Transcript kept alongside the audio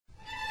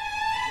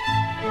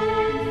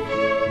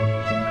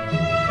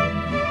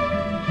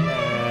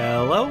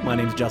My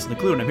name's Justin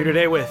McClure, and I'm here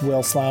today with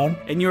Will Sloan.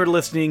 And you're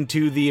listening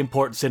to the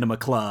Important Cinema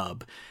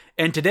Club.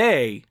 And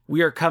today,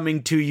 we are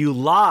coming to you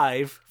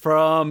live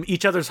from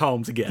each other's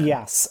homes again.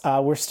 Yes,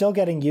 we're still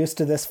getting used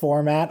to this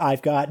format.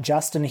 I've got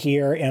Justin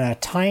here in a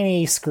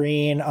tiny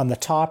screen on the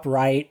top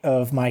right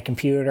of my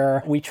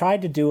computer. We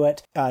tried to do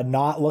it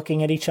not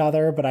looking at each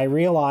other, but I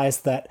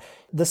realized that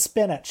the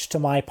spinach to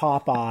my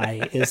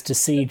Popeye is to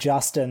see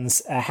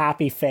Justin's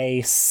happy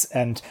face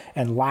and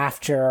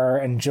laughter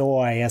and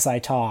joy as I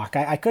talk.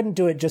 I couldn't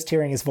do it just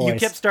hearing his voice. You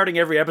kept starting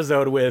every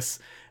episode with,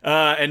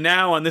 and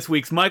now on this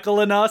week's Michael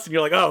and Us, and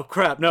you're like, oh,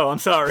 crap, no, I'm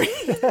sorry.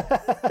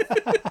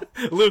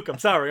 Luke, I'm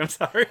sorry.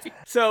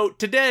 So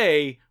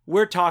today,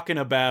 we're talking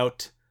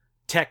about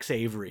Tex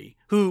Avery,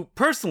 who,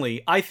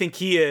 personally, I think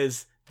he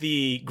is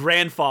the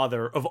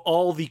grandfather of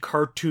all the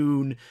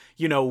cartoon,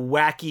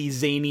 wacky,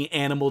 zany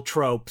animal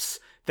tropes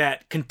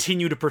that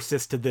continue to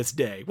persist to this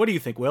day. What do you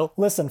think, Will?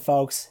 Listen,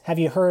 folks, have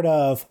you heard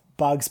of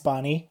Bugs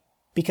Bunny?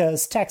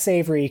 Because Tex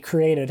Avery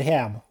created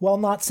him. Well,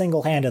 not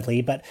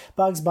single-handedly, but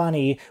Bugs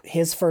Bunny,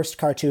 his first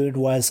cartoon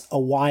was A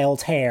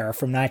Wild Hare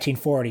from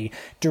 1940,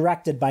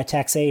 directed by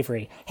Tex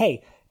Avery.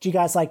 Hey, do you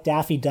guys like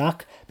Daffy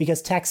Duck?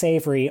 Because Tex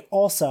Avery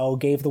also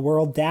gave the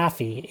world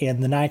Daffy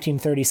in the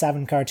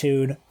 1937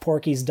 cartoon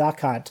Porky's Duck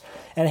Hunt.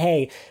 And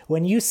hey,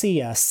 when you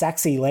see a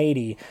sexy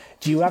lady,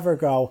 do you ever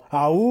go,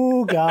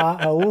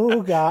 auga,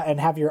 auga, and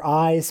have your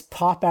eyes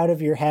pop out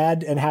of your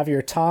head and have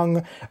your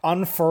tongue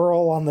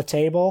unfurl on the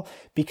table?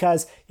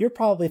 Because you're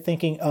probably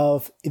thinking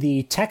of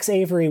the Tex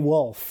Avery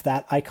wolf,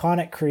 that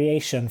iconic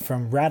creation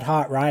from Red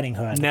Hot Riding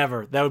Hood.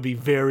 Never. That would be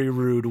very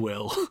rude,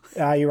 Will.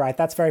 You're right.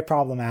 That's very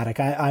problematic.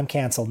 I'm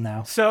canceled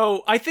now.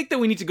 So I think that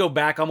we need to go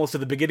back almost to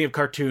the beginning of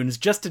cartoons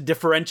just to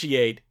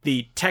differentiate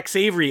the Tex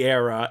Avery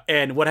era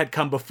and what had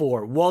come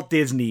before. Walt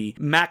Disney,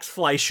 Max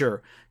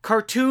Fleischer,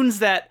 cartoons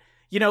that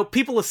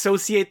people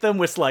associate them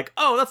with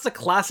oh, that's the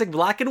classic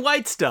black and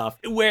white stuff,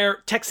 where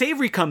Tex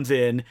Avery comes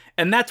in,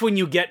 and that's when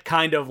you get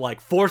kind of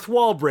fourth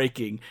wall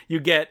breaking. You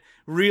get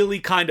really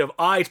kind of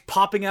eyes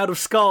popping out of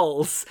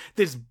skulls,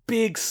 this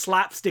big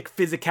slapstick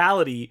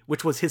physicality,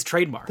 which was his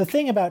trademark. The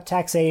thing about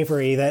Tex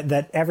Avery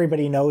that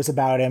everybody knows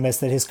about him is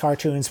that his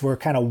cartoons were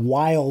kind of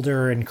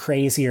wilder and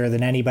crazier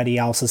than anybody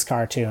else's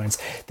cartoons.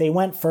 They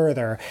went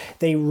further.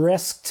 They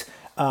risked...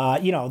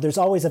 there's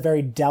always a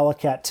very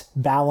delicate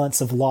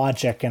balance of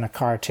logic in a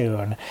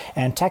cartoon.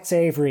 And Tex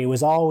Avery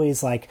was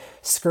always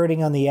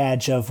skirting on the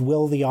edge of,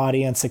 will the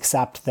audience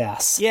accept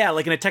this? Yeah,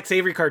 in a Tex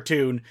Avery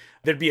cartoon,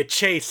 there'd be a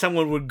chase.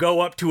 Someone would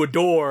go up to a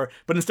door,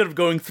 but instead of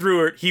going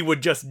through it, he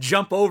would just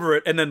jump over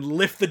it and then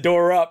lift the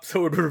door up so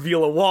it would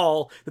reveal a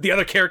wall that the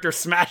other character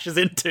smashes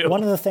into.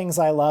 One of the things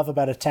I love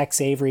about a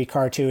Tex Avery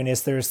cartoon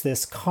is there's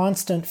this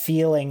constant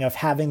feeling of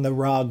having the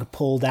rug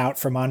pulled out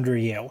from under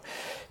you.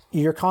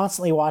 You're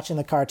constantly watching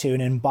the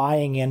cartoon and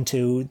buying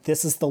into,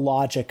 this is the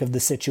logic of the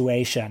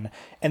situation.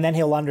 And then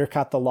he'll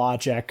undercut the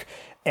logic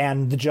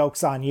and the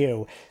joke's on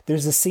you.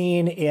 There's a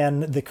scene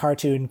in the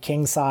cartoon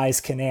King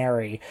Size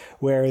Canary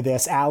where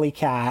this alley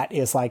cat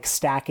is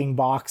stacking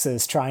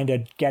boxes trying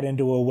to get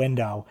into a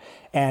window.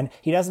 And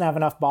he doesn't have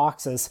enough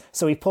boxes,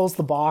 so he pulls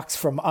the box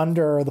from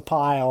under the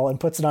pile and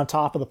puts it on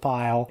top of the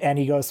pile, and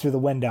he goes through the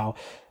window.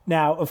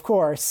 Now, of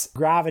course,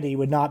 gravity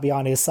would not be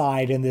on his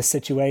side in this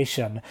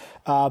situation,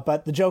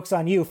 but the joke's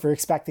on you for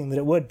expecting that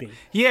it would be.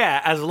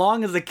 Yeah, as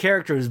long as the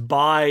characters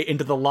buy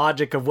into the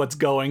logic of what's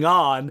going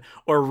on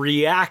or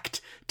react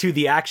to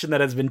the action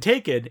that has been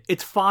taken,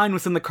 it's fine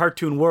within the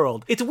cartoon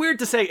world. It's weird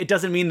to say it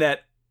doesn't mean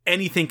that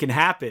anything can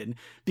happen,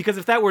 because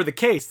if that were the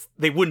case,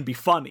 they wouldn't be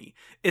funny.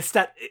 It's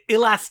that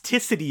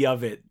elasticity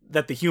of it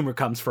that the humor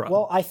comes from.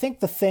 Well, I think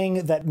the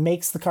thing that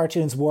makes the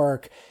cartoons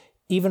work,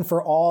 even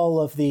for all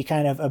of the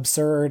kind of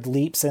absurd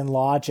leaps in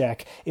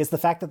logic, is the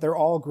fact that they're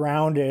all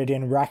grounded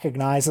in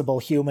recognizable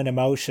human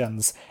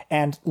emotions,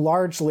 and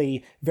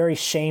largely very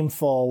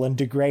shameful and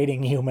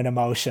degrading human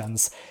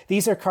emotions.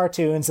 These are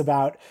cartoons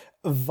about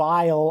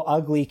vile,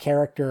 ugly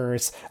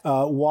characters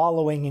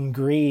wallowing in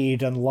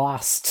greed and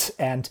lust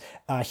and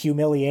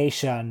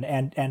humiliation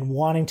and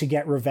wanting to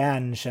get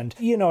revenge, and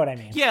you know what I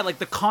mean. Yeah,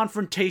 the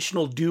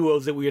confrontational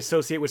duos that we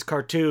associate with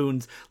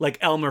cartoons, like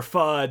Elmer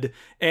Fudd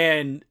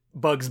and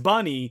Bugs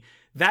Bunny,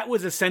 that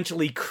was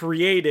essentially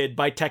created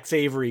by Tex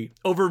Avery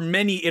over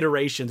many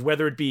iterations,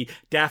 whether it be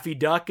Daffy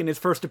Duck in his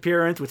first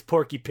appearance with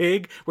Porky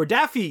Pig, where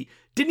Daffy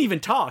didn't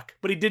even talk,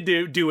 but he did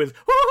do his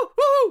woo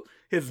woo,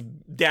 his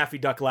Daffy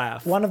Duck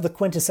laugh. One of the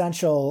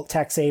quintessential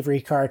Tex Avery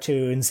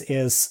cartoons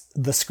is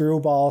The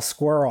Screwball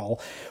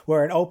Squirrel,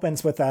 where it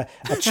opens with a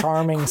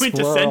charming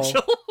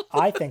quintessential? Squirrel.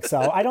 I think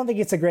so. I don't think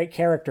it's a great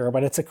character,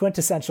 but it's a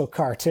quintessential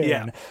cartoon.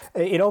 Yeah.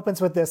 It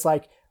opens with this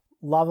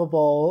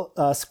lovable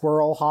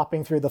squirrel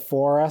hopping through the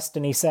forest,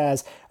 and he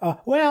says,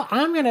 well,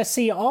 I'm going to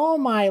see all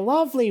my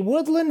lovely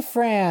woodland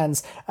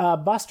friends,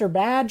 Buster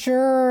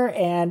Badger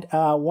and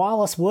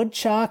Wallace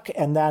Woodchuck,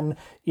 and then,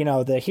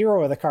 the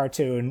hero of the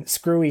cartoon,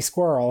 Screwy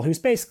Squirrel, who's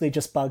basically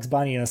just Bugs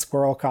Bunny in a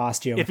squirrel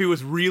costume. If he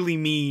was really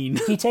mean.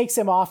 He takes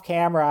him off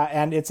camera,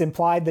 and it's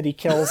implied that he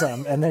kills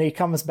him, and then he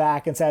comes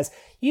back and says,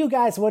 you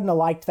guys wouldn't have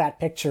liked that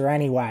picture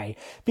anyway.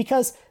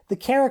 Because the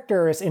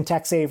characters in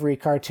Tex Avery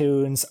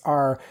cartoons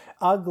are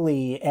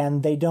ugly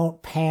and they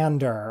don't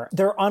pander.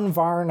 They're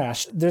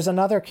unvarnished. There's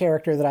another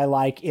character that I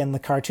like in the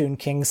cartoon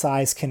King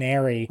Size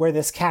Canary, where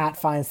this cat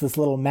finds this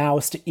little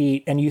mouse to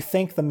eat, and you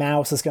think the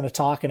mouse is going to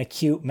talk in a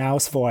cute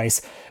mouse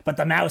voice, but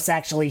the mouse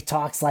actually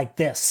talks like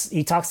this.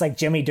 He talks like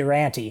Jimmy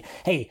Durante.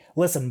 Hey,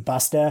 listen,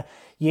 Busta.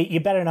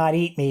 You better not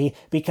eat me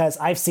because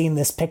I've seen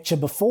this picture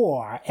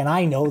before and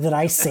I know that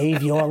I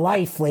save your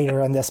life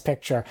later in this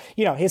picture.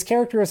 You know, his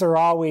characters are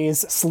always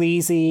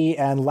sleazy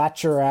and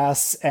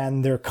lecherous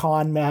and they're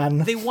con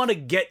men. They want to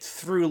get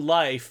through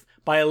life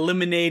by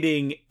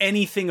eliminating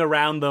anything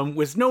around them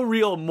with no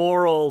real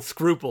moral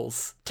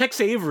scruples. Tex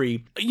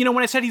Avery, you know,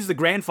 when I said he's the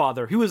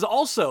grandfather, he was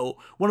also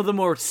one of the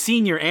more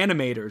senior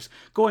animators,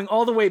 going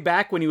all the way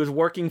back when he was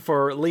working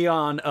for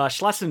Leon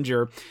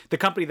Schlesinger, the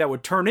company that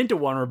would turn into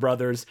Warner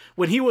Brothers.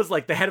 When he was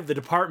like the head of the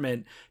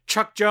department,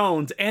 Chuck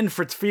Jones and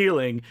Fritz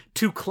Feeling,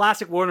 two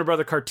classic Warner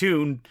Brother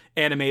cartoon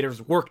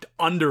animators, worked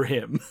under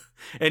him.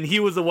 And he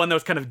was the one that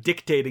was kind of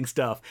dictating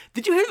stuff.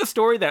 Did you hear the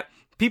story that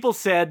people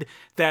said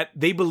that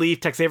they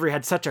believed Tex Avery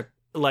had such a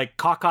like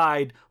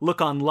cockeyed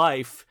look on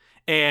life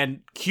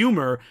and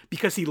humor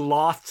because he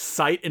lost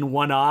sight in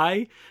one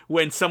eye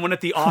when someone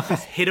at the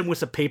office hit him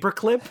with a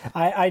paperclip?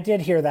 I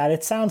did hear that.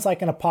 It sounds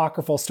like an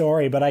apocryphal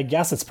story, but I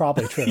guess it's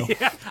probably true.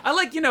 Yeah, I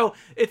like, you know,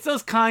 it's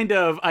those kind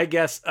of, I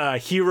guess,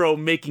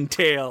 hero-making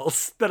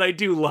tales that I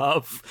do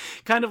love.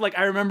 Kind of like,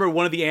 I remember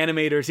one of the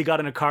animators, he got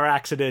in a car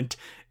accident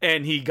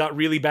and he got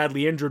really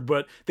badly injured,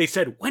 but they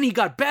said when he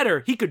got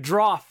better, he could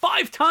draw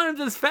 5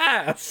 times as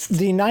fast.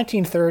 The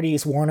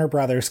 1930s Warner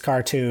Brothers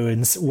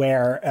cartoons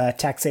where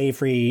Tex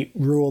Avery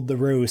ruled the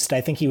roost,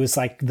 I think he was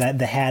like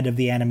the head of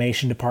the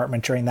animation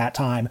department during that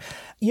time.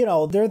 You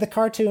know, they're the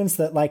cartoons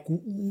that, like,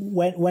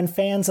 when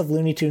fans of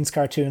Looney Tunes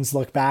cartoons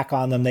look back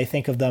on them, they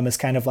think of them as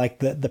kind of like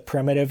the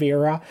primitive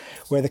era,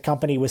 where the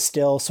company was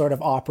still sort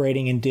of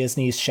operating in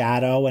Disney's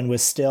shadow and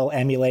was still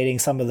emulating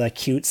some of the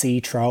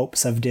cutesy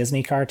tropes of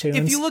Disney cartoons.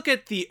 If you look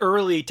at the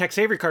early Tex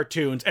Avery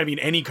cartoons, I mean,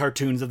 any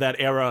cartoons of that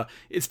era,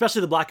 especially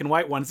the black and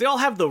white ones, they all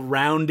have the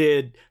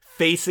rounded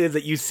faces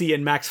that you see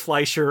in Max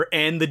Fleischer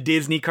and the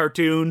Disney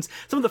cartoons.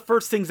 Some of the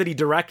first things that he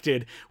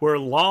directed were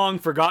long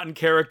forgotten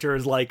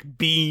characters like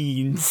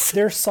Beans.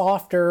 They're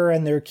softer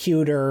and they're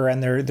cuter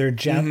and they're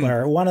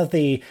gentler. One of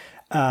the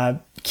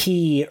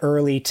key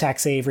early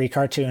Tex Avery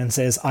cartoons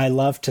is I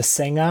Love to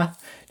Singa.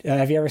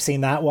 Have you ever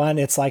seen that one?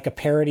 It's like a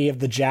parody of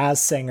the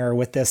jazz singer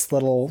with this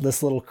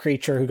little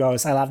creature who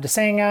goes, I love to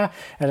sing. You know,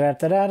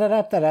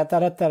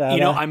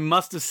 I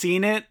must have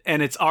seen it,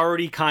 and it's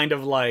already kind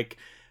of like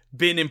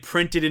been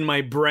imprinted in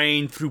my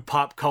brain through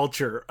pop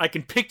culture. I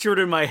can picture it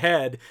in my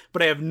head,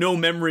 but I have no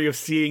memory of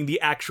seeing the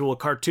actual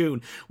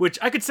cartoon, which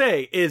I could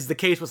say is the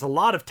case with a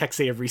lot of Tex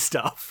Avery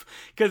stuff,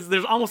 because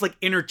there's almost like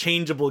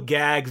interchangeable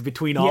gags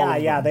between all of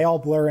them. Yeah, they all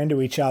blur into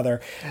each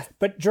other.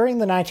 But during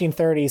the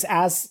 1930s,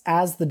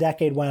 as the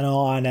decade went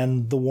on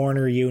and the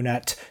Warner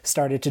unit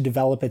started to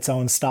develop its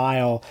own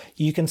style,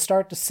 you can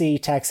start to see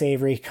Tex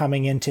Avery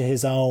coming into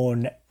his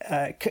own,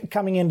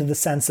 coming into the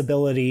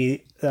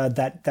sensibility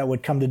that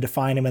would come to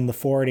define him in the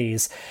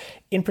 40s.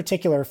 In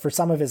particular, for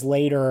some of his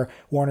later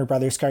Warner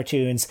Brothers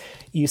cartoons,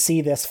 you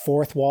see this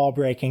fourth wall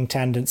breaking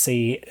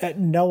tendency.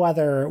 No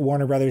other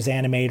Warner Brothers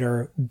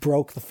animator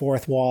broke the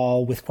fourth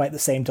wall with quite the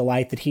same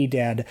delight that he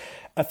did.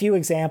 A few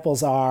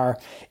examples are,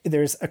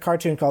 there's a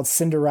cartoon called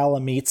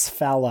Cinderella Meets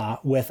Fella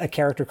with a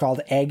character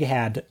called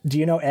Egghead. Do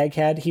you know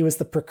Egghead? He was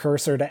the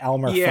precursor to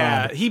Elmer Fudd.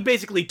 Yeah, he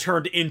basically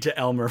turned into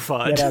Elmer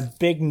Fudd. He had a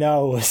big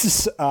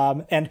nose.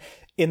 And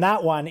in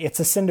that one, it's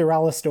a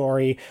Cinderella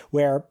story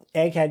where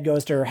Egghead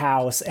goes to her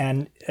house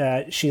and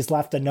she's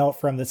left a note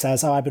for him that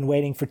says, oh, I've been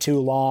waiting for too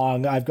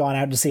long. I've gone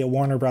out to see a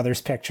Warner Brothers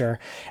picture.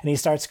 And he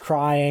starts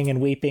crying and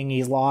weeping.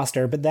 He's lost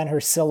her. But then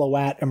her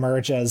silhouette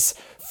emerges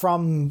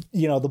from,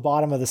 you know, the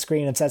bottom of the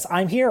screen and says,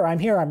 I'm here. I'm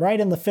right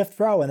in the 5th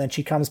row. And then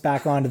she comes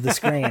back onto the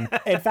screen.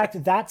 In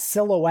fact, that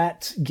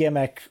silhouette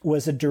gimmick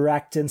was a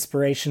direct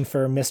inspiration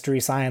for Mystery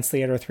Science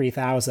Theater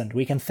 3000.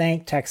 We can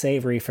thank Tex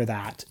Avery for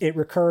that. It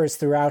recurs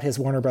throughout his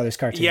Warner Brothers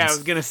cartoons. Yeah, I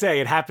was going to say,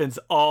 it happens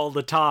all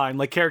the time.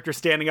 Like characters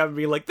standing up and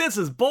being like, this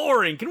is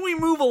boring. Can we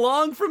move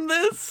along from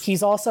this?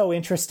 He's also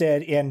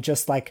interested in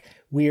just like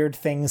weird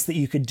things that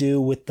you could do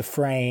with the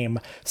frame.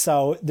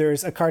 So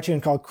there's a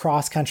cartoon called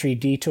Cross Country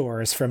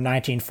Detours from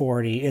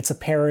 1940. It's a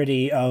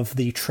parody of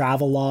the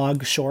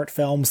travelogue short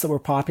films that were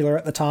popular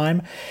at the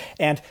time.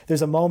 And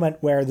there's a moment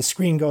where the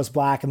screen goes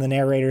black and the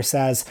narrator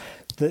says,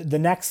 the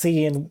next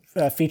scene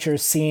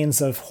features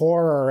scenes of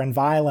horror and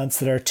violence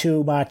that are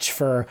too much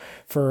for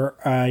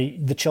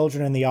the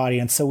children in the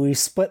audience. So we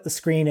split the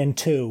screen in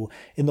two.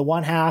 In the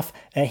one half,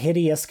 a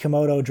hideous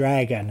Komodo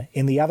dragon.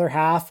 In the other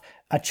half,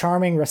 a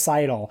charming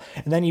recital.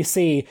 And then you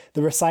see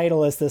the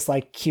recital is this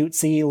like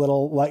cutesy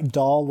little like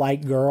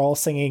doll-like girl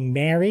singing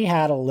Mary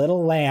Had a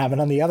Little Lamb.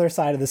 And on the other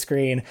side of the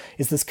screen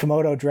is this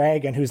Komodo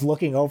dragon who's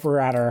looking over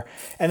at her.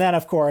 And then,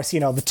 of course, you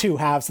know, the two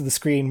halves of the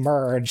screen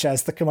merge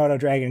as the Komodo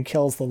dragon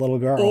kills the little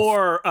girl.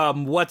 Or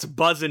What's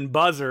Buzzin'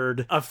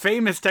 Buzzard, a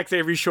famous Tex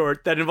Avery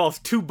short that involves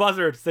two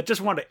buzzards that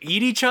just want to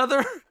eat each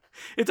other.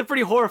 It's a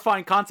pretty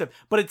horrifying concept,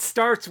 but it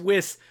starts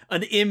with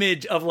an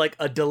image of like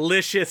a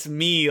delicious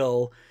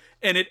meal,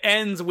 and it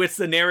ends with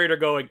the narrator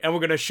going, and we're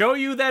going to show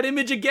you that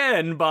image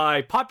again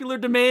by popular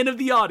demand of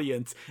the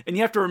audience. And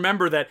you have to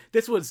remember that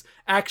this was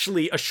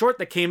actually a short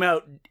that came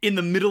out in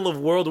the middle of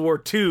World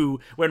War II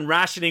when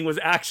rationing was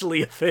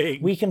actually a thing.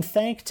 We can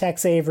thank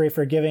Tex Avery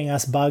for giving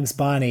us Bugs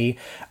Bunny.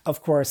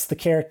 Of course, the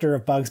character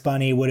of Bugs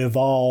Bunny would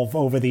evolve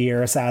over the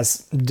years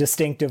as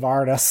distinctive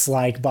artists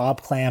like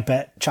Bob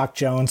Clampett, Chuck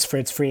Jones,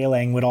 Fritz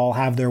Freleng would all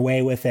have their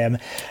way with him.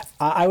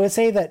 I would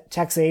say that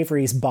Tex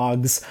Avery's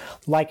Bugs,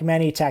 like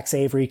many Tex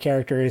Avery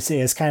characters,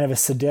 is kind of a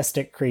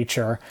sadistic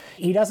creature.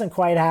 He doesn't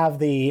quite have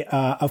the,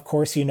 of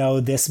course, you know,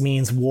 this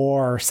means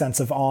war sense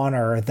of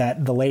honor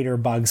that the later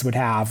Bugs would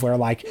have, where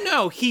like...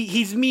 No,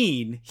 he's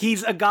mean.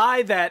 He's a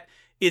guy that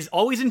is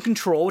always in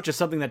control, which is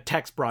something that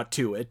Tex brought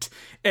to it.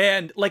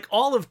 And like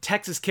all of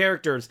Tex's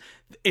characters,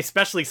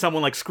 especially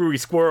someone like Screwy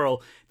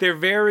Squirrel, they're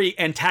very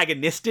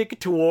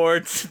antagonistic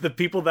towards the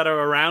people that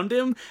are around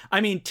him.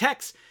 I mean,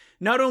 Tex...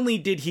 Not only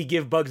did he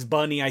give Bugs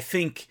Bunny, I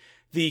think,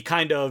 the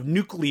kind of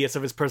nucleus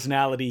of his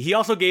personality, he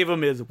also gave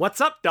him his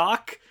 "What's up,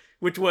 Doc?"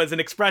 which was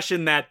an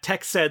expression that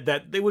Tex said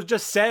that it was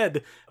just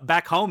said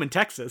back home in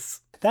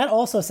Texas. That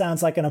also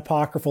sounds like an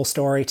apocryphal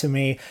story to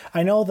me.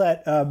 I know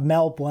that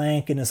Mel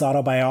Blanc in his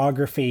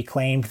autobiography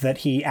claimed that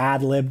he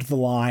ad-libbed the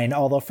line,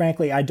 although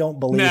frankly, I don't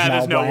believe Mel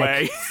Blanc. There's no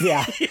way.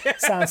 Yeah,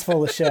 sounds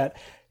full of shit.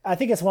 I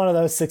think it's one of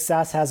those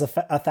success has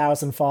a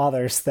thousand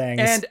fathers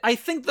things. And I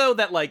think, though,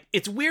 that, like,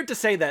 it's weird to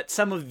say that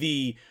some of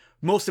the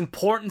most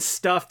important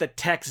stuff that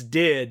Tex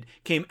did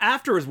came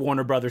after his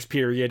Warner Brothers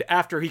period,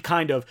 after he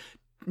kind of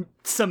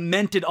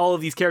cemented all of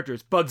these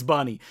characters, Bugs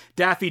Bunny,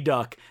 Daffy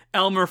Duck,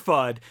 Elmer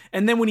Fudd,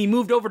 and then when he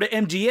moved over to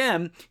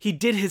MGM, he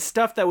did his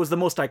stuff that was the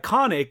most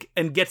iconic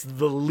and gets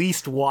the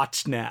least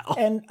watched now.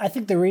 And I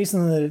think the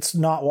reason that it's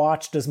not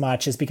watched as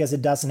much is because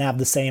it doesn't have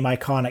the same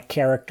iconic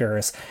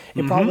characters.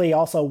 It probably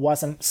also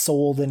wasn't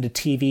sold into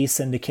TV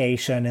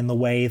syndication in the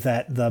way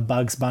that the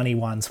Bugs Bunny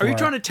ones were. Are you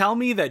trying to tell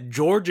me that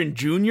George and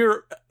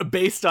Junior,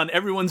 based on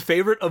everyone's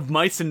favorite of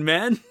Mice and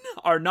Men,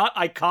 are not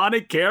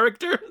iconic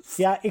characters?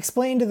 Yeah,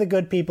 explain to the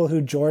good people who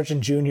George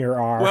and Junior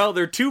are. Well,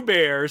 they're two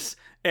bears,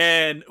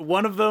 and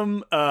one of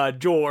them,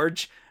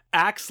 George,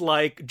 acts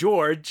like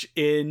George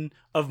in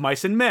Of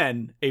Mice and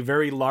Men, a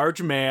very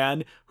large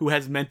man who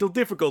has mental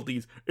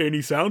difficulties, and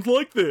he sounds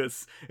like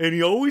this, and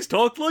he always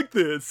talks like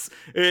this,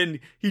 and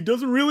he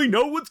doesn't really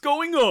know what's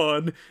going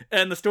on.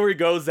 And the story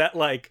goes that,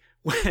 like,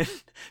 when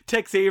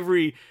Tex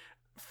Avery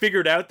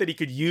figured out that he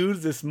could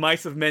use this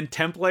Mice of Men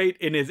template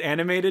in his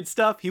animated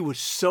stuff, he was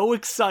so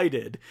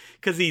excited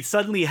because he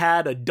suddenly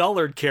had a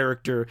dullard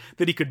character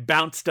that he could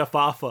bounce stuff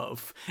off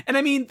of. And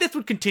I mean, this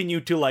would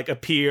continue to like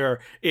appear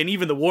in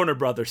even the Warner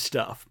Brothers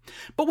stuff.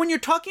 But when you're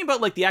talking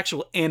about like the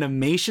actual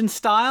animation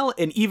style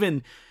and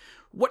even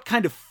what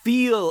kind of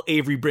feel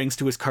Avery brings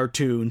to his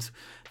cartoons,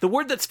 the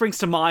word that springs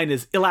to mind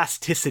is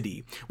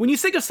elasticity. When you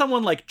think of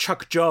someone like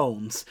Chuck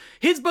Jones,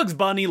 his Bugs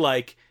Bunny,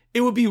 like, it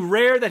would be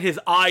rare that his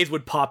eyes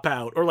would pop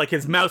out or like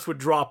his mouth would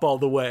drop all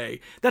the way.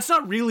 That's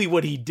not really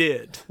what he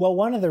did. Well,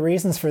 one of the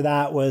reasons for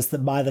that was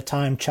that by the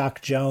time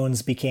Chuck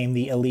Jones became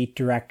the elite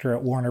director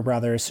at Warner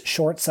Brothers,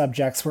 short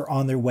subjects were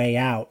on their way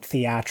out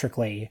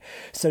theatrically.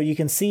 So you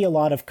can see a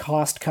lot of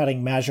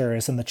cost-cutting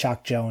measures in the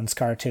Chuck Jones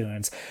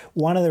cartoons.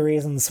 One of the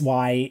reasons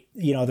why,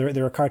 you know,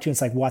 there are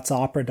cartoons like What's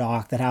Opera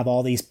Doc that have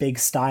all these big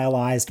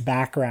stylized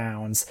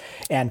backgrounds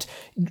and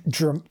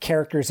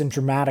characters in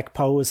dramatic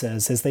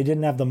poses is they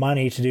didn't have the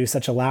money to do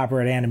such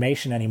elaborate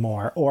animation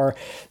anymore. Or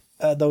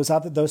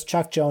those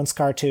Chuck Jones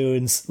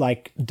cartoons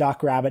like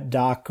Duck Rabbit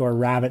Duck or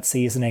Rabbit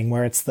Seasoning,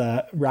 where it's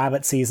the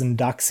rabbit season,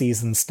 duck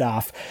season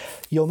stuff.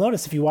 You'll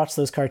notice if you watch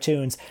those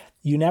cartoons,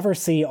 you never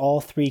see all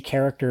three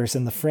characters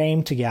in the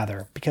frame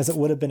together because it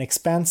would have been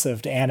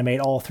expensive to animate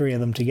all three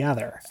of them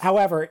together.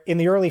 However, in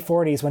the early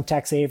 40s, when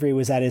Tex Avery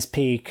was at his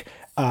peak,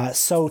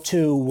 so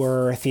too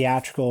were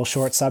theatrical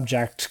short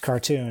subject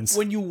cartoons.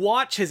 When you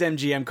watch his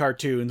MGM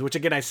cartoons, which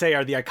again I say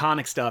are the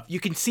iconic stuff, you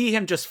can see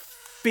him just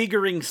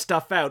figuring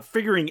stuff out,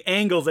 figuring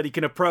angles that he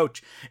can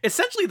approach.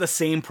 Essentially the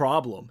same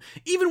problem.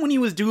 Even when he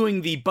was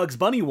doing the Bugs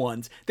Bunny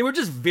ones, they were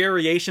just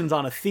variations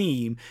on a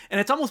theme, and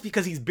it's almost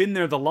because he's been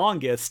there the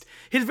longest,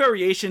 his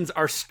variations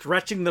are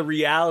stretching the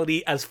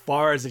reality as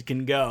far as it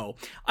can go.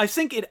 I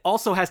think it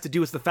also has to do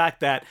with the fact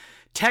that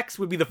Tex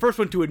would be the first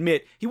one to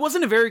admit he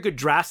wasn't a very good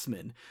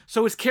draftsman,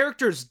 so his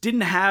characters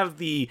didn't have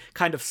the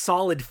kind of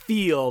solid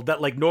feel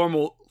that like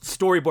normal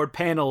storyboard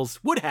panels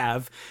would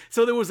have.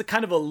 So there was a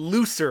kind of a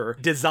looser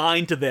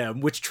design to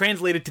them, which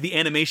translated to the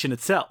animation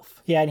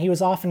itself. Yeah, and he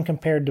was often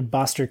compared to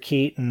Buster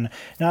Keaton,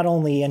 not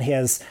only in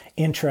his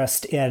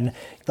interest in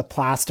the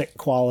plastic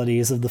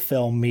qualities of the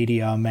film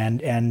medium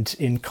and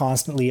in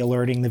constantly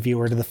alerting the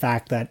viewer to the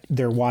fact that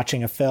they're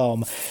watching a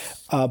film,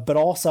 but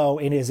also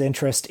in his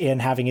interest in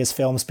having his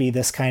films be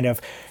this kind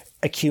of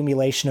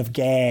accumulation of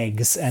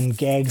gags and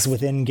gags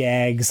within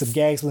gags and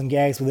gags within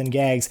gags within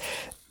gags.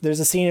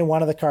 There's a scene in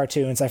one of the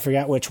cartoons, I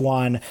forget which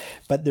one,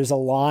 but there's a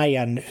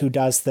lion who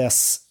does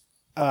this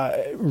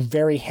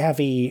very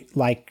heavy,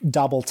 like,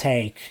 double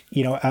take,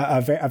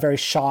 a very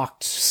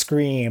shocked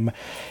scream.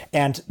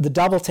 And the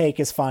double take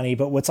is funny,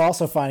 but what's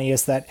also funny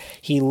is that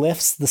he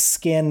lifts the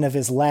skin of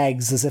his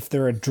legs as if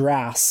they're a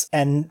dress.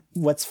 And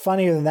what's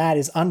funnier than that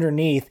is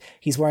underneath,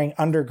 he's wearing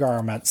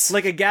undergarments.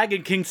 Like a gag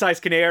in King Size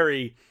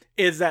Canary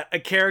is that a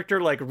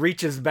character, like,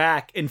 reaches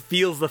back and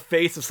feels the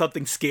face of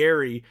something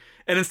scary.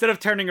 And instead of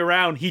turning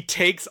around, he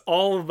takes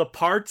all of the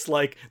parts,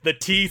 like the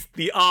teeth,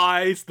 the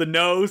eyes, the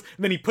nose,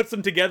 and then he puts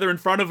them together in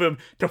front of him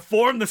to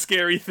form the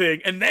scary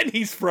thing, and then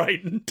he's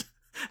frightened.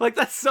 Like,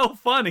 that's so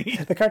funny.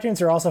 The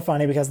cartoons are also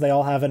funny because they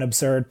all have an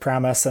absurd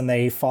premise, and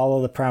they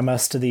follow the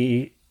premise to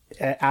the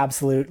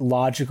absolute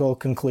logical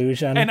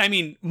conclusion. And I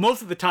mean,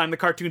 most of the time the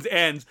cartoons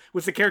ends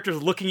with the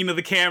characters looking into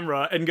the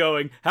camera and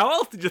going, how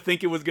else did you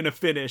think it was going to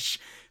finish?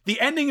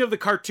 The ending of the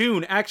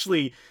cartoon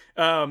actually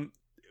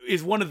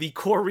is one of the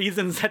core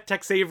reasons that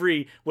Tex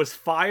Avery was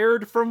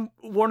fired from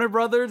Warner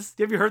Brothers.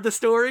 Have you heard the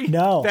story?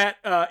 No. That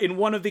in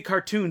one of the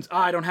cartoons,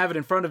 I don't have it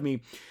in front of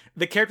me,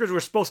 the characters were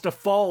supposed to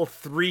fall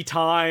 3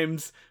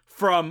 times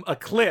from a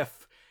cliff.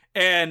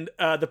 And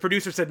the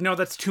producer said, no,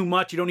 that's too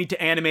much. You don't need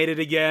to animate it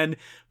again.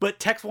 But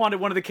Tex wanted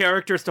one of the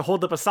characters to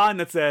hold up a sign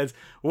that says,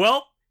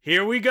 well,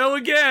 here we go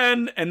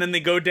again. And then they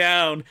go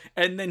down.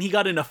 And then he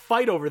got in a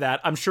fight over that.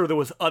 I'm sure there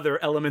was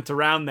other elements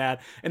around that.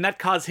 And that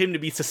caused him to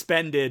be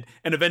suspended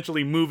and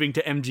eventually moving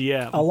to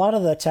MGM. A lot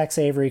of the Tex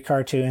Avery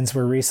cartoons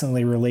were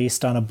recently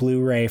released on a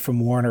Blu-ray from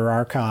Warner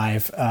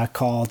Archive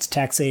called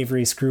Tex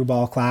Avery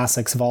Screwball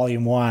Classics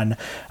Volume 1.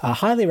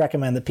 Highly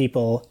recommend that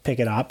people pick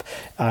it up.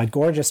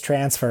 Gorgeous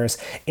transfers.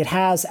 It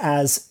has,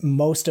 as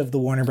most of the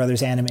Warner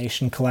Brothers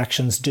animation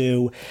collections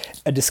do,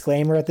 a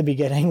disclaimer at the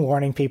beginning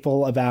warning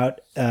people about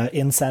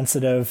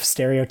insensitive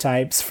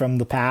stereotypes from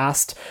the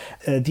past.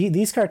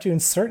 These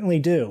cartoons certainly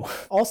do.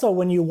 Also,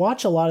 when you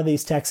watch a lot of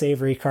these Tex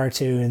Avery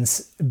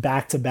cartoons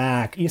back to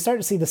back, you start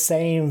to see the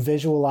same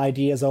visual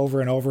ideas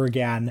over and over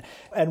again.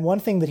 And one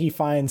thing that he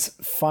finds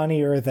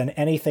funnier than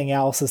anything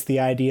else is the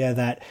idea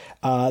that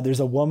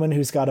there's a woman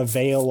who's got a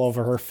veil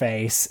over her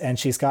face, and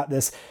she's got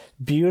this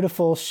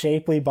beautiful,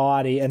 shapely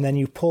body, and then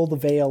you pull the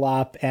veil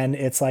up and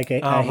it's like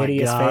a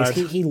hideous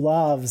face. He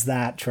loves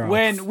that trope.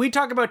 When we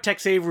talk about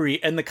Tex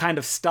Avery and the kind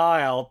of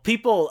style,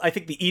 people, I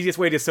think the easiest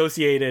way to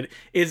associate it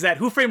is that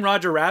Who Framed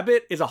Roger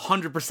Rabbit is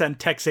 100%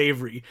 Tex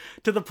Avery,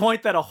 to the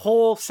point that a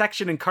whole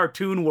section in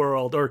Cartoon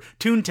World or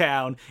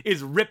Toontown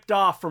is ripped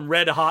off from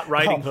Red Hot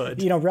Riding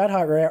Hood. Red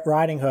Hot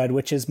Riding Hood,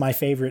 which is my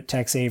favorite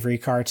Tex Avery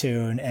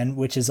cartoon, and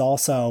which is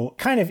also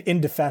kind of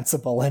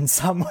indefensible in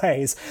some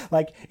ways.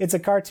 Like, it's a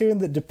cartoon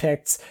that depicts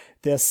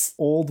this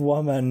old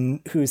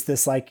woman who's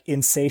this, like,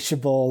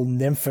 insatiable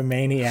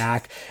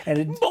nymphomaniac, and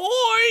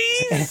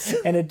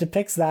it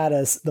depicts that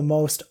as the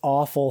most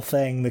awful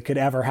thing that could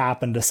ever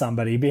happen to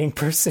somebody, being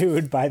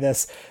pursued by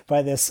this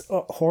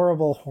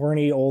horrible,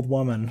 horny old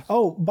woman.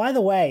 Oh, by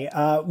the way,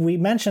 we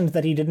mentioned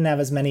that he didn't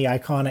have as many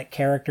iconic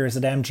characters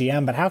at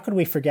MGM, but how could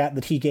we forget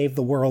that he gave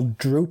the world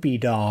Droopy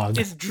Dog?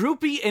 Is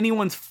Droopy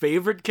anyone's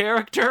favorite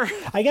character?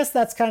 I guess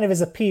that's kind of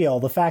his appeal,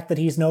 the fact that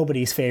he's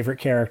nobody's favorite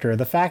character,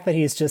 the fact that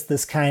he's just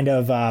this kind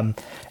of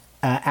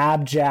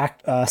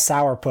abject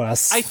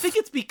sourpuss. I think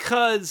it's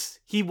because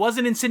he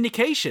wasn't in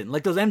syndication.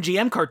 Like, those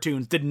MGM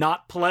cartoons did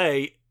not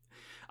play.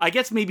 I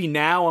guess maybe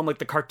now on, like,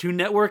 the Cartoon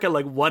Network at,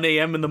 like, 1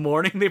 a.m. in the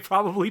morning, they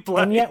probably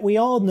play. And yet we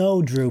all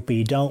know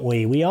Droopy, don't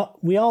we? We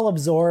all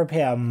absorb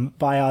him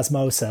by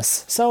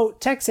osmosis. So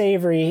Tex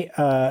Avery,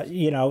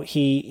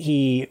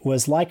 he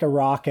was like a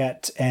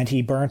rocket and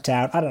he burnt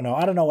out. I don't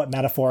know what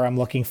metaphor I'm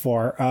looking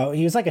for.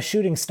 He was like a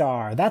shooting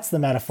star. That's the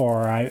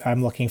metaphor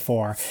I'm looking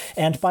for.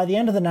 And by the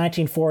end of the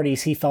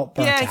 1940s, he felt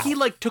burnt out. Yeah, he,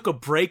 like, took a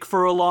break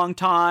for a long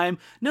time.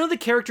 None of the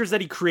characters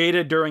that he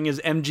created during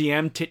his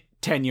MGM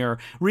tenure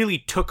really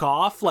took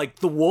off. Like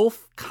the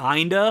wolf,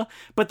 kinda,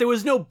 but there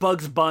was no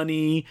Bugs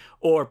Bunny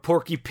or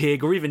Porky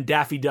Pig or even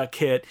Daffy Duck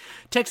hit.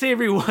 Tex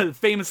Avery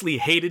famously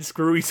hated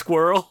Screwy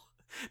Squirrel,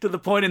 to the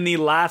point in the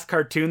last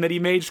cartoon that he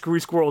made,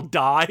 Screwy Squirrel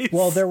dies.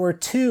 Well, there were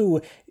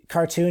 2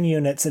 cartoon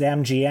units at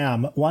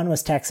MGM. One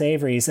was Tex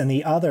Avery's and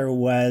the other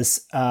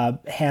was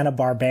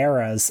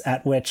Hanna-Barbera's,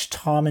 at which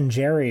Tom and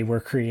Jerry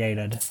were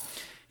created.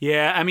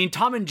 Yeah, I mean,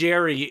 Tom and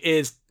Jerry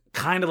is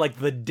kind of like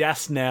the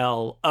death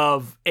knell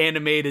of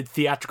animated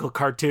theatrical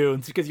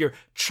cartoons, because you're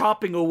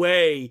chopping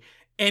away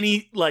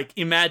any like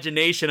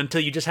imagination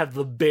until you just have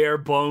the bare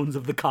bones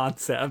of the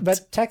concept.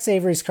 But Tex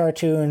Avery's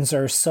cartoons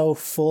are so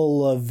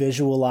full of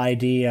visual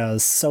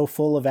ideas, so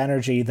full of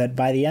energy, that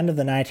by the end of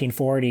the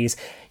 1940s,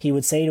 he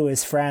would say to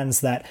his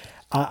friends that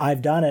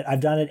I've done it. I've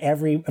done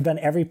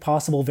every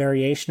possible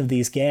variation of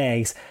these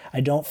gags.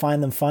 I don't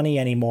find them funny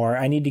anymore.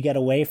 I need to get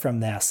away from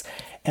this.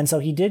 And so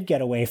he did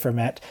get away from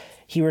it.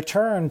 He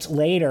returned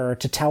later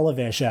to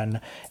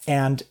television,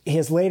 and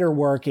his later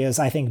work is,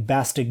 I think,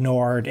 best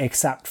ignored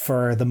except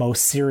for the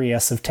most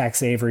serious of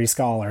Tex Avery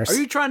scholars. Are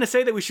you trying to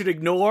say that we should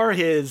ignore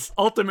his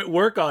ultimate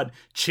work on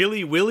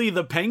Chilly Willy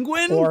the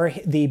Penguin? Or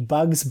the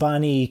Bugs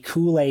Bunny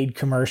Kool-Aid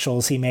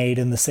commercials he made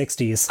in the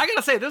 60s? I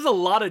gotta say, there's a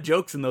lot of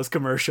jokes in those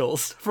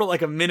commercials for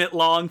like a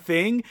minute-long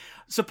thing.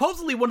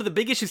 Supposedly, one of the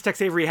big issues Tex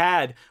Avery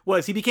had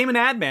was he became an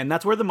ad man.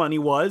 That's where the money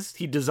was.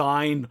 He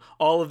designed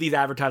all of these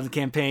advertising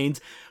campaigns.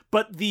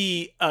 But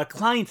the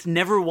clients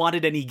never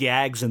wanted any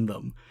gags in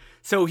them.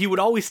 So he would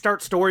always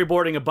start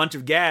storyboarding a bunch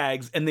of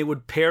gags, and they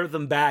would pare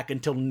them back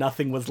until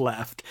nothing was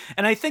left.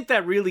 And I think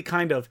that really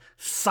kind of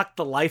sucked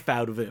the life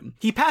out of him.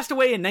 He passed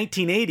away in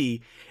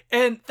 1980,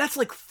 and that's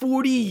like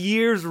 40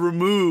 years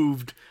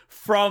removed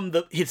from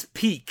his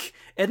peak.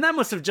 And that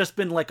must have just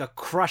been like a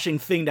crushing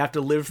thing to have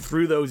to live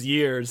through those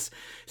years.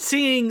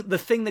 Seeing the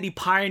thing that he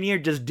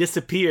pioneered just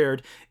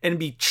disappeared and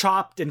be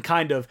chopped and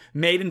kind of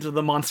made into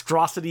the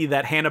monstrosity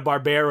that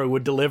Hanna-Barbera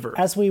would deliver.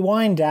 As we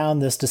wind down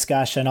this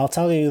discussion, I'll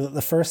tell you that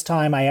the first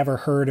time I ever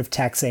heard of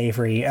Tex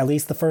Avery, at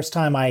least the first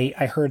time I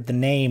heard the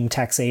name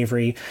Tex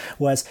Avery,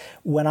 was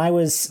when I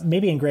was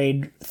maybe in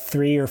grade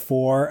 3 or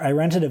 4. I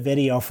rented a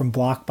video from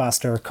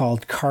Blockbuster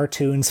called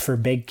Cartoons for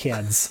Big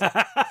Kids.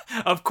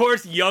 Of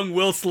course, young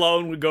Will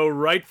Sloan would go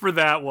right for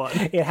that one.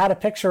 It had a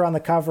picture on the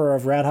cover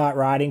of Red Hot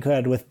Riding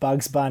Hood with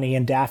Bugs Bunny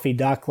and Daffy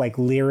Duck like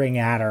leering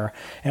at her.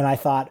 And I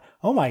thought,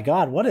 oh my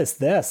God, what is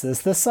this?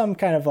 Is this some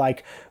kind of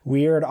like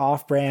weird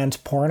off-brand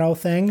porno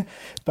thing?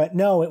 But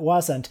no, it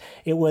wasn't.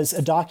 It was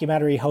a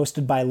documentary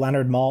hosted by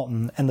Leonard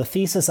Maltin. And the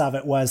thesis of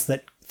it was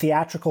that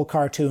theatrical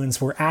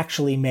cartoons were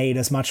actually made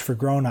as much for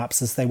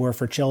grown-ups as they were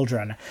for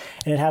children.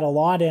 And it had a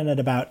lot in it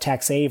about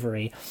Tex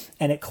Avery,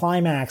 and it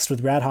climaxed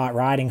with Red Hot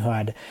Riding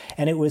Hood.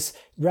 And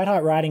Red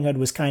Hot Riding Hood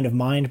was kind of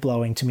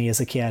mind-blowing to me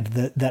as a kid,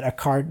 that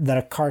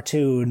a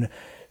cartoon,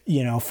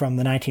 you know, from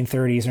the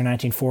 1930s or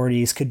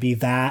 1940s could be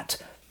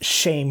that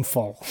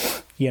shameful,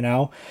 you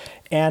know?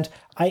 And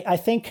I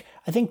think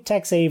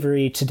Tex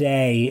Avery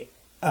today,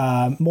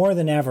 more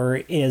than ever,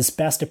 is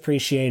best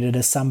appreciated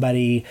as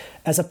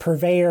a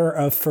purveyor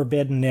of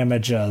forbidden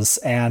images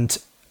and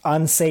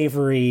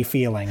unsavory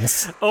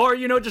feelings. Or,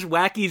 you know, just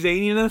wacky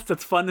zaniness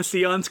that's fun to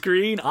see on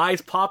screen,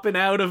 eyes popping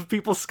out of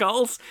people's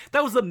skulls.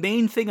 That was the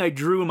main thing I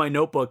drew in my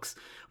notebooks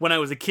when I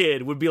was a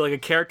kid, would be like a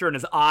character and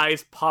his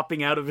eyes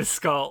popping out of his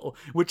skull,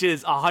 which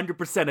is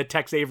 100% a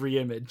Tex Avery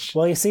image.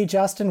 Well, you see,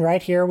 Justin,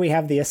 right here we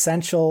have the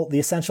essential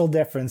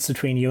difference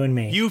between you and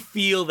me. You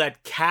feel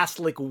that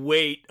Catholic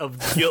weight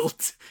of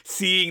guilt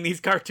seeing these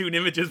cartoon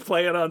images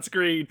playing on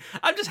screen.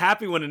 I'm just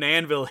happy when an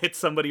anvil hits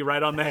somebody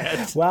right on the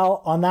head.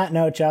 Well, on that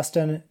note,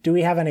 Justin, do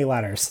we have any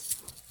letters?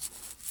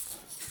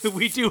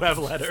 We do have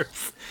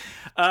letters.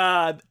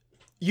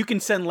 You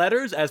can send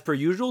letters, as per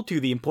usual, to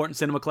the Important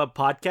Cinema Club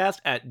podcast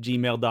at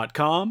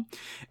gmail.com.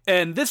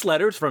 And this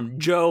letter is from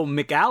Joe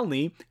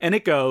McAlney, and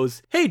it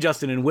goes, "Hey,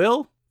 Justin and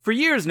Will. For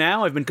years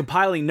now, I've been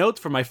compiling notes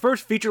for my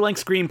first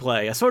feature-length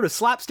screenplay, a sort of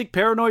slapstick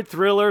paranoid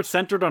thriller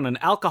centered on an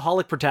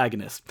alcoholic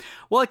protagonist.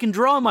 While I can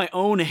draw on my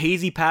own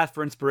hazy path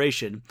for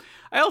inspiration,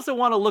 I also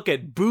want to look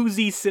at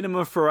boozy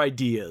cinema for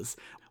ideas.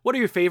 What are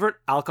your favorite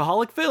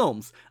alcoholic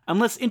films? I'm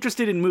less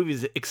interested in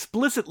movies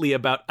explicitly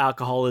about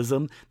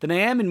alcoholism than I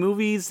am in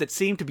movies that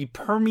seem to be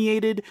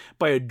permeated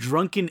by a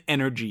drunken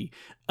energy,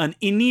 an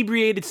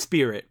inebriated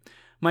spirit.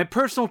 My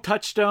personal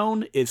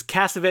touchstone is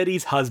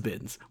Cassavetes'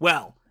 Husbands.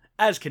 Well,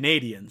 as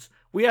Canadians,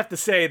 we have to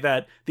say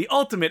that the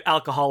ultimate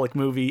alcoholic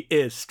movie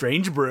is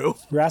Strange Brew.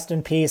 Rest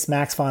in peace,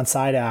 Max von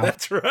Sydow.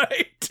 That's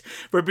right.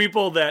 For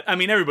people that, I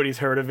mean, everybody's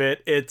heard of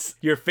it. It's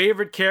your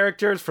favorite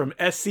characters from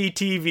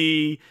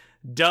SCTV,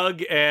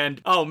 Doug and,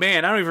 oh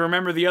man, I don't even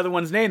remember the other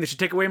one's name. They should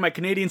take away my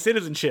Canadian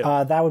citizenship.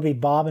 That would be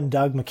Bob and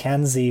Doug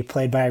McKenzie,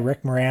 played by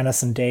Rick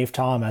Moranis and Dave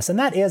Thomas. And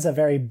that is a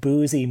very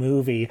boozy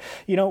movie.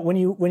 You know, when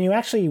you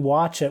actually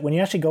watch it, when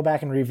you actually go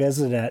back and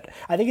revisit it,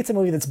 I think it's a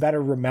movie that's better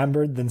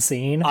remembered than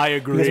seen. I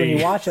agree. Because when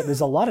you watch it,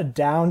 there's a lot of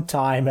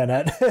downtime in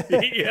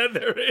it. Yeah,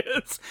 there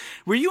is.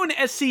 Were you an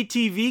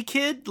SCTV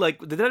kid? Like,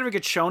 did that ever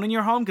get shown in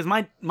your home?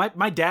 Because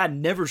my dad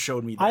never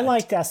showed me that. I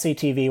liked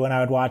SCTV when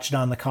I would watch it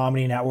on the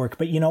Comedy Network,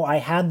 but you know, I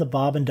had the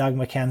Bob and Doug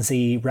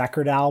McKenzie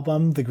record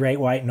album, The Great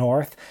White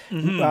North.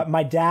 Mm-hmm.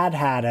 My dad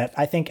had it.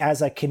 I think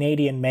as a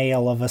Canadian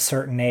male of a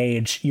certain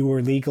age, you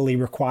were legally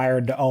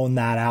required to own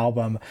that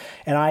album.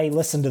 And I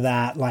listened to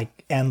that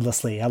like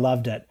endlessly. I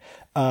loved it.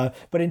 But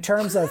in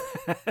terms of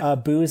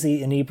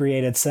boozy,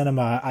 inebriated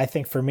cinema, I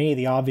think for me,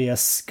 the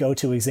obvious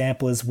go-to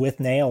example is With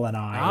Nail and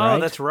I. Oh, right?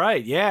 That's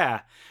right. Yeah.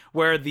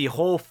 Where the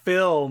whole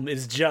film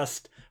is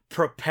just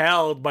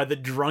propelled by the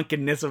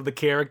drunkenness of the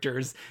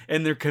characters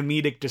and their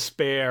comedic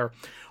despair.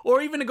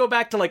 Or even to go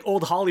back to like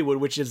old Hollywood,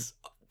 which is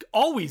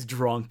always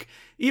drunk.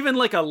 Even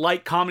like a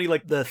light comedy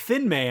like The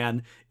Thin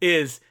Man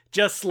is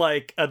just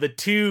like the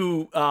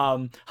two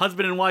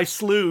husband and wife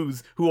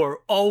sleuths who are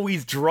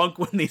always drunk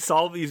when they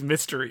solve these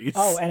mysteries.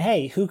 Oh, and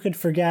hey, who could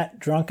forget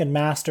Drunken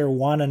Master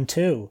 1 and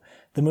 2?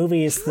 The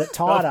movies that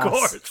taught Of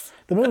course.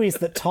 The movies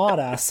that taught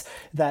us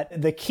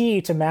that the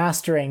key to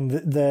mastering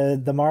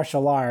the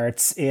martial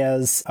arts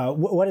is,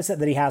 what is it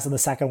that he has in the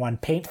second one?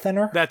 Paint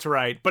thinner? That's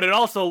right. But it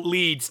also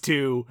leads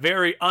to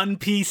very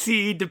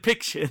un-PC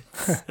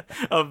depictions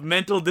of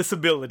mental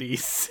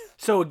disabilities.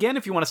 So again,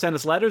 if you want to send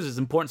us letters, it's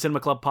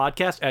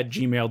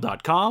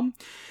importantcinemaclubpodcast@gmail.com.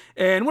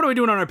 And what are we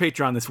doing on our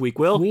Patreon this week,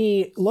 Will?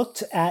 We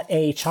looked at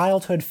a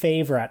childhood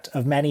favorite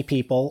of many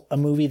people, a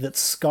movie that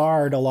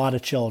scarred a lot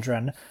of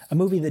children, a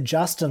movie that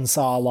Justin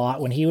saw a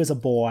lot when he was a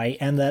boy,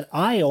 and that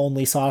I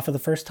only saw for the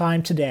first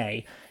time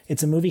today.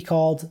 It's a movie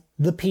called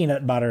The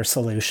Peanut Butter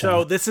Solution.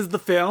 So this is the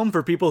film,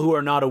 for people who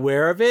are not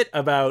aware of it,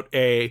 about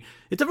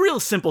it's a real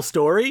simple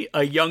story.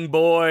 A young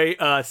boy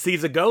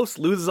sees a ghost,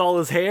 loses all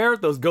his hair.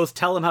 Those ghosts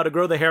tell him how to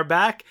grow the hair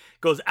back,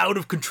 goes out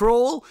of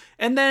control,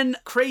 and then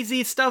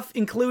crazy stuff,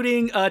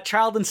 including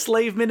child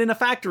enslavement in a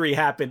factory,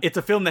 happen. It's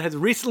a film that has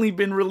recently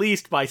been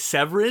released by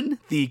Severin,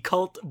 the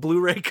cult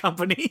Blu-ray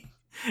company.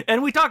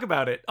 And we talk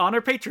about it on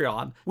our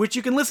Patreon, which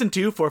you can listen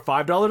to for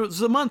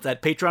 $5 a month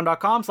at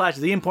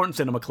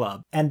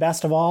patreon.com/theimportantcinemaclub. And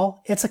best of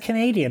all, it's a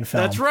Canadian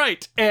film. That's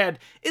right. And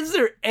is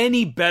there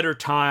any better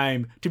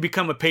time to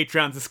become a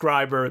Patreon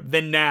subscriber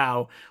than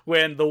now,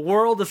 when the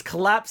world is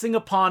collapsing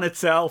upon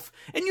itself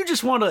and you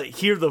just want to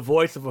hear the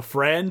voice of a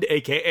friend,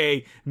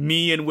 aka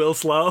me and Will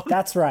Sloan?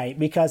 That's right,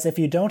 because if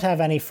you don't have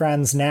any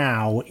friends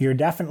now, you're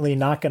definitely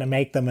not going to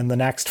make them in the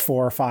next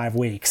 4 or 5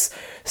 weeks.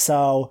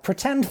 So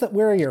pretend that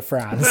we're your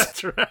friends.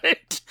 That's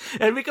right.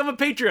 And become a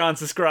Patreon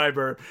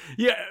subscriber.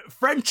 Yeah,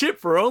 friendship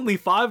for only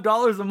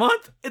 $5 a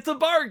month. It's a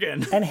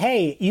bargain. And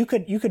hey, you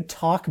could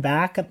talk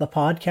back at the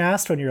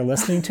podcast when you're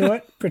listening to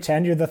it.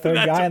 Pretend you're the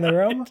third guy in the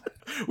room.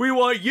 We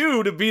want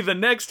you to be the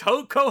next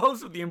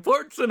co-host of the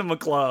Important Cinema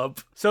Club.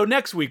 So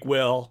next week,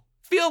 Will,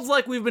 feels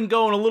like we've been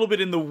going a little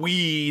bit in the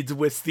weeds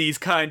with these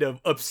kind of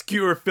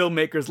obscure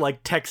filmmakers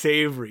like Tex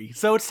Avery.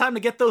 So it's time to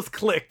get those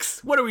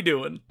clicks. What are we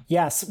doing?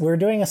 Yes, we're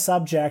doing a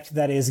subject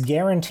that is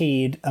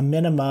guaranteed a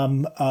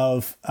minimum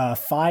of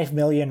 5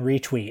 million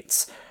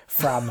retweets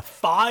from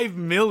 5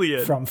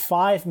 million. From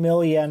 5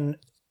 million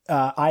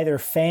either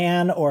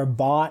fan or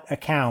bot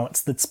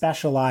accounts that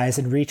specialize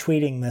in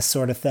retweeting this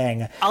sort of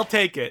thing. I'll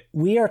take it.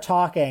 We are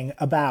talking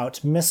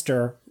about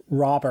Mr.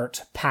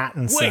 Robert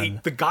Pattinson.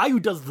 Wait, the guy who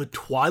does the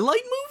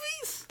Twilight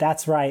movies?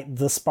 That's right,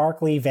 the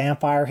sparkly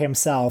vampire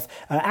himself.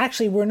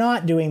 Actually, we're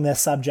not doing this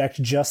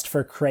subject just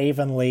for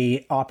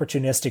cravenly,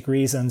 opportunistic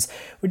reasons.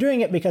 We're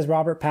doing it because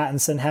Robert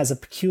Pattinson has a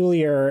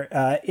peculiar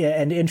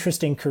and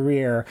interesting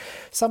career.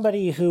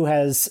 Somebody who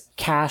has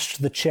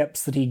cashed the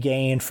chips that he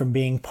gained from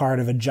being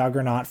part of a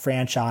juggernaut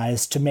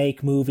franchise to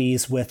make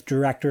movies with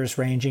directors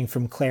ranging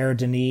from Claire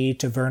Denis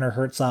to Werner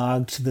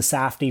Herzog to the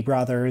Safdie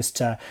brothers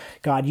to,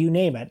 God, you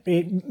name it.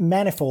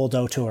 Manifold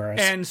auteurs.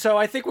 And so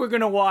I think we're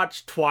going to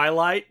watch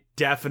Twilight,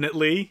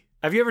 definitely.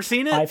 Have you ever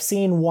seen it? I've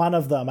seen one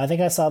of them. I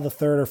think I saw the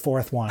third or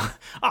fourth one.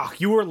 Oh,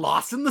 you were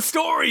lost in the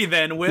story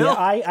then, Will. Yeah,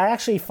 I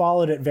actually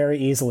followed it very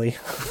easily.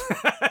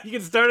 You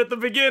can start at the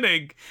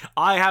beginning.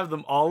 I have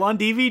them all on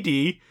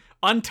DVD,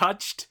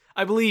 untouched,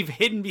 I believe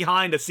hidden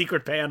behind a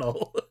secret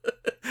panel.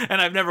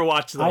 And I've never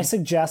watched them. I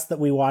suggest that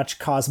we watch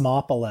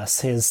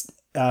Cosmopolis,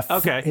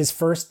 his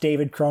first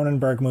David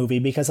Cronenberg movie,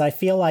 because I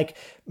feel like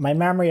my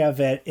memory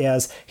of it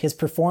is his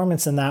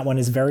performance in that one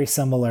is very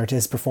similar to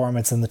his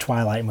performance in the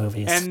Twilight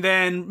movies. And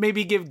then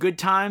maybe give Good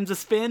Times a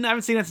spin. I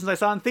haven't seen it since I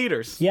saw it in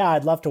theaters. Yeah,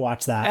 I'd love to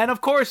watch that. And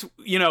of course,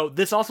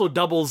 this also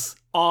doubles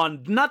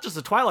on not just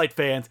the Twilight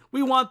fans.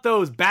 We want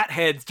those bat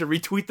heads to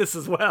retweet this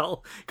as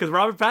well, because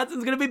Robert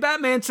Pattinson's going to be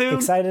Batman soon.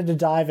 Excited to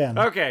dive in.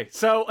 Okay,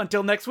 so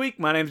until next week,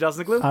 my name's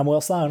Dustin Glue. I'm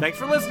Will Sloan. Thanks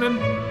for listening.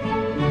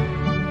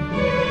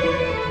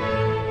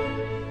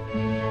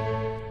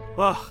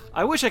 Well,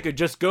 I wish I could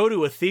just go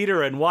to a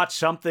theater and watch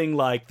something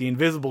like The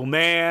Invisible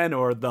Man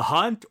or The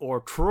Hunt or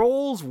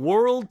Trolls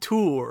World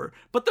Tour,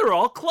 but they're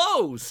all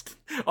closed.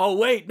 Oh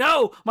wait,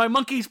 no, my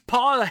monkey's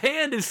paw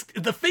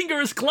the finger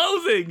is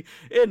closing.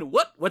 And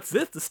what's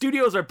this? The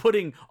studios are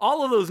putting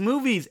all of those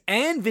movies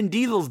and Vin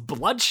Diesel's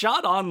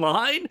Bloodshot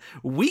online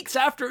weeks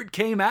after it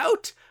came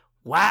out?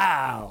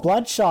 Wow.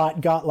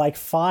 Bloodshot got like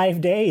 5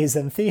 days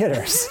in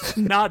theaters.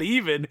 Not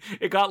even.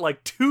 It got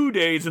like 2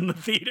 days in the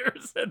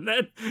theaters, and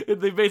then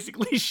they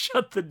basically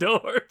shut the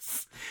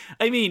doors.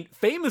 I mean,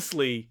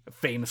 famously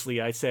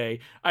I say,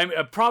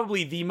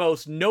 probably the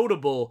most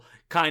notable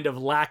kind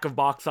of lack of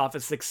box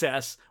office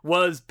success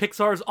was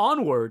Pixar's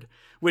Onward,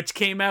 which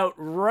came out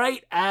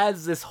right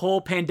as this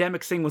whole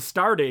pandemic thing was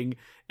starting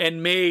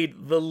and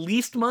made the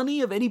least money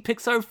of any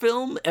Pixar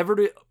film ever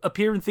to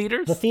appear in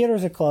theaters. The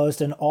theaters are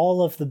closed, and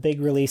all of the big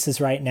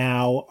releases right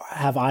now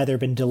have either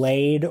been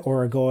delayed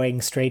or are going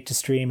straight to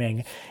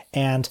streaming.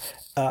 And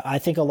I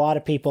think a lot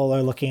of people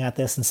are looking at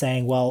this and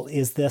saying, well,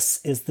 is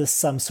this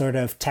some sort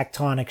of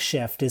tectonic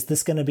shift? Is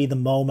this going to be the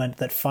moment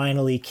that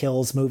finally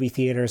kills movie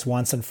theaters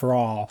once and for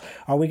all?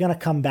 Are we going to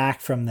come back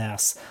from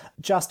this?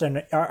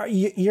 Justin,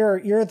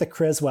 you're the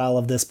Criswell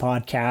of this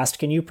podcast.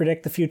 Can you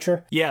predict the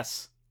future?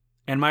 Yes.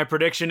 And my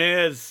prediction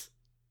is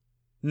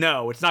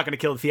no, it's not going to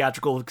kill the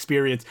theatrical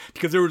experience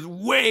because there was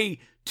way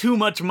too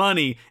much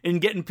money in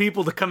getting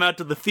people to come out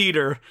to the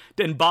theater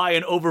and buy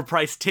an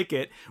overpriced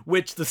ticket,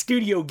 which the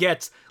studio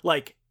gets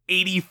like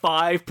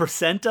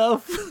 85%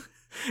 of,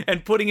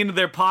 and putting into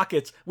their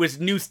pockets with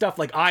new stuff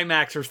like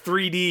IMAX or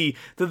 3D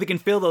so they can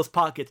fill those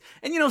pockets.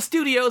 And,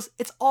 studios,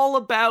 it's all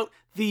about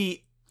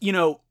the,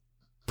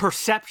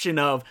 perception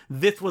of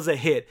this was a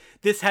hit.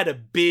 This had a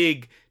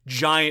big,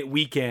 giant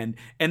weekend,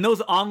 and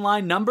those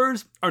online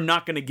numbers are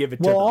not going to give it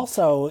to them. Well,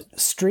 also,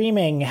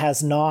 streaming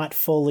has not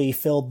fully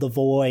filled the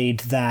void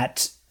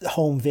that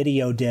home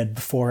video did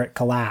before it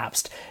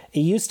collapsed.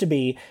 It used to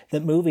be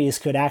that movies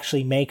could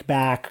actually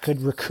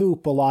could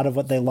recoup a lot of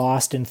what they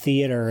lost in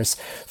theaters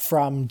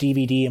from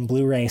DVD and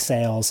Blu-ray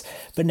sales.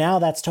 But now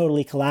that's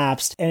totally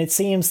collapsed. And it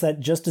seems that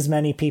just as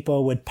many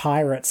people would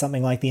pirate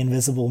something like The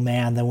Invisible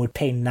Man than would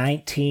pay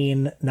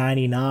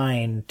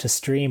 $19.99 to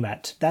stream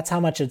it. That's how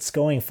much it's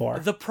going for.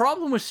 The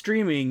problem with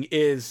streaming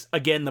is,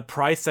 again, the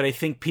price that I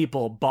think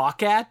people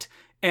balk at.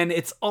 And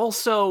it's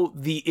also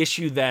the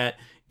issue that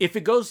if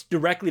it goes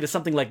directly to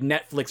something like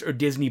Netflix or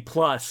Disney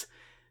Plus,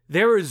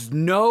 there is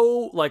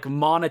no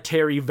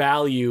monetary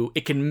value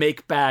it can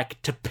make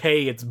back to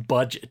pay its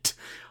budget.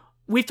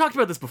 We've talked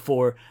about this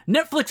before.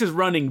 Netflix is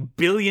running $1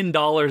 billion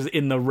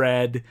in the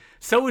red.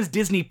 So is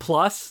Disney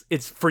Plus.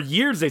 It's for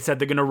years they said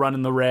they're going to run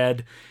in the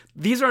red.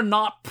 These are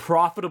not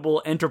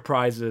profitable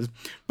enterprises,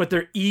 but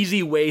they're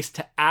easy ways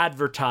to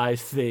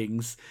advertise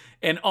things.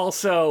 And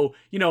also,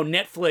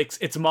 Netflix,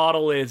 its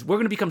model is we're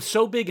going to become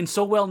so big and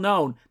so well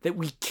known that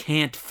we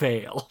can't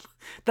fail.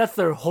 That's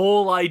their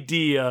whole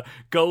idea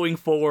going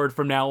forward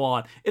from now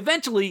on.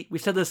 Eventually,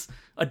 we've said this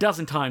a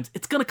dozen times,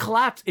 it's going to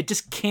collapse. It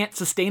just can't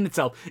sustain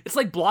itself. It's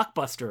like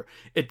Blockbuster.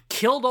 It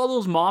killed all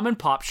those mom and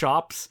pop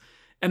shops,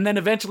 and then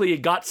eventually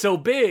it got so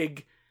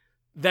big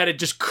that it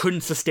just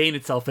couldn't sustain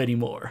itself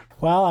anymore.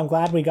 Well, I'm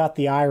glad we got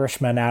The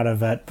Irishman out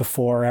of it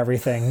before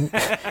everything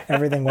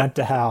went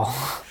to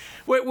hell.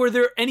 Wait, were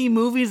there any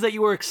movies that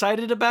you were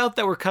excited about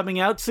that were coming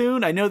out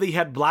soon? I know that you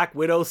had Black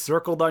Widow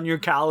circled on your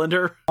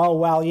calendar. Oh,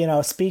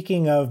 well,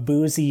 speaking of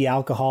boozy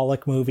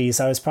alcoholic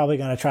movies, I was probably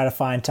going to try to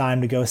find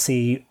time to go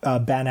see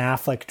Ben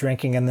Affleck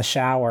drinking in the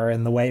shower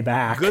in the way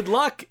back. Good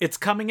luck. It's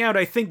coming out,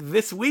 I think,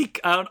 this week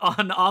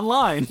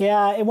online.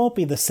 Yeah, it won't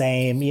be the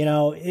same.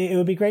 It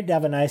would be great to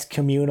have a nice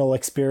communal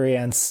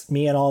experience.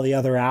 Me and all the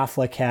other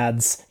Affleck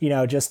heads,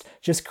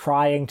 just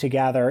crying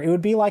together. It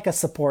would be like a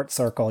support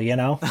circle,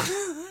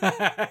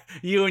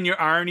 You and your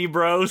Arnie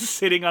bros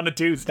sitting on a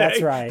Tuesday.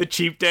 That's right. The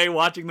cheap day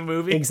watching the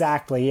movie.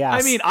 Exactly,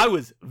 yes. I mean, I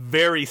was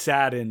very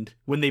saddened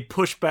when they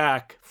pushed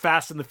back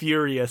Fast and the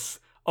Furious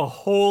a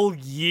whole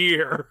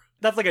year.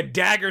 That's like a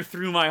dagger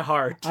through my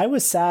heart. I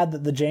was sad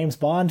that the James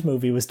Bond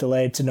movie was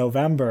delayed to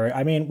November.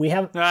 I mean,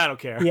 I don't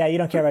care. Yeah, you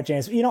don't care about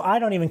James. I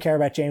don't even care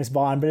about James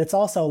Bond, but it's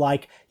also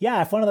like,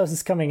 yeah, if one of those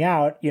is coming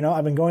out,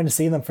 I've been going to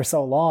see them for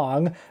so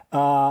long.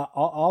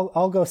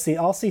 I'll go see.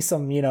 I'll see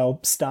some,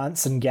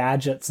 stunts and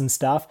gadgets and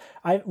stuff.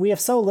 We have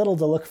so little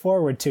to look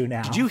forward to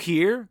now. Did you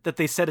hear that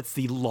they said it's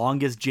the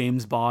longest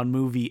James Bond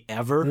movie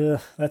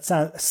ever?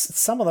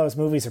 Some of those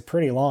movies are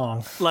pretty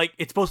long.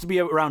 It's supposed to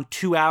be around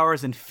 2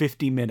 hours and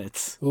 50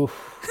 minutes. Oof.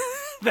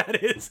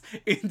 That is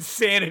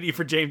insanity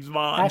for James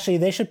Bond. Actually,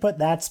 they should put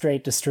that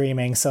straight to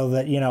streaming so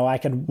that, I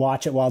could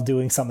watch it while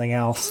doing something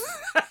else.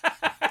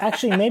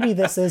 Actually, maybe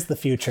this is the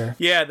future.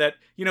 Yeah, that,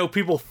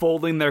 people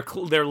folding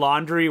their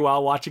laundry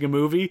while watching a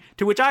movie,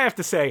 to which I have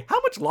to say,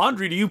 how much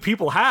laundry do you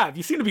people have?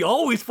 You seem to be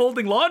always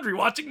folding laundry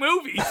watching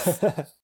movies.